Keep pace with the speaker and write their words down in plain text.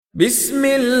بسم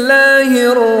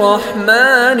الله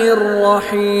الرحمن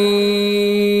الرحيم.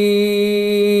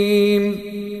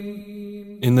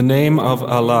 In the name of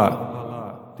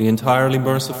Allah, the entirely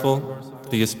merciful,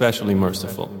 the especially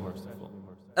merciful.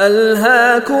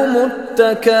 ألهاكم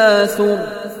التكاثر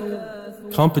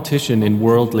Competition in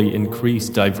worldly increase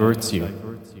diverts you,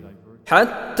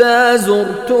 حتى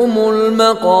زرتم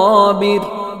المقابر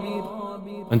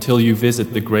until you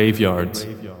visit the graveyards.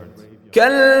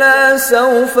 كلا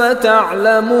سوف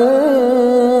تعلمون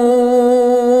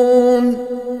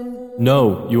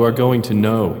No, you are going to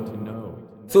know.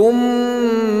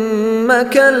 ثم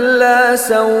كلا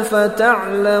سوف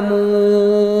تعلمون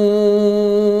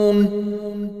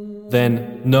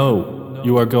Then, no,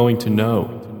 you are going to know.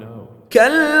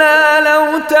 كلا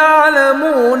لو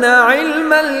تعلمون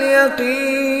علم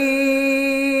اليقين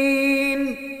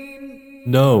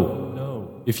No,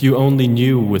 if you only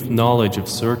knew with knowledge of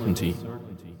certainty,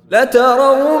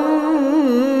 لترون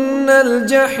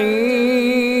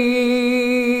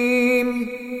الجحيم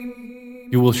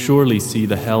you will surely see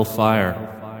the hellfire.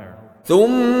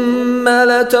 ثم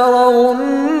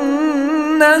لترونها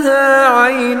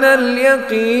عين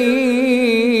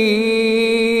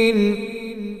اليقين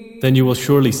Then you will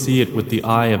surely see it with the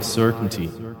eye of certainty.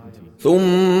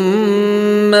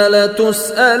 ثم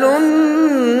لتسألن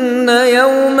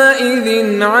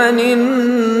يومئذ عن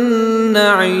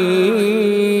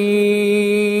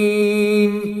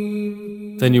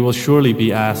النعيم Then you will surely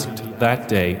be asked that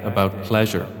day about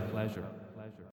pleasure.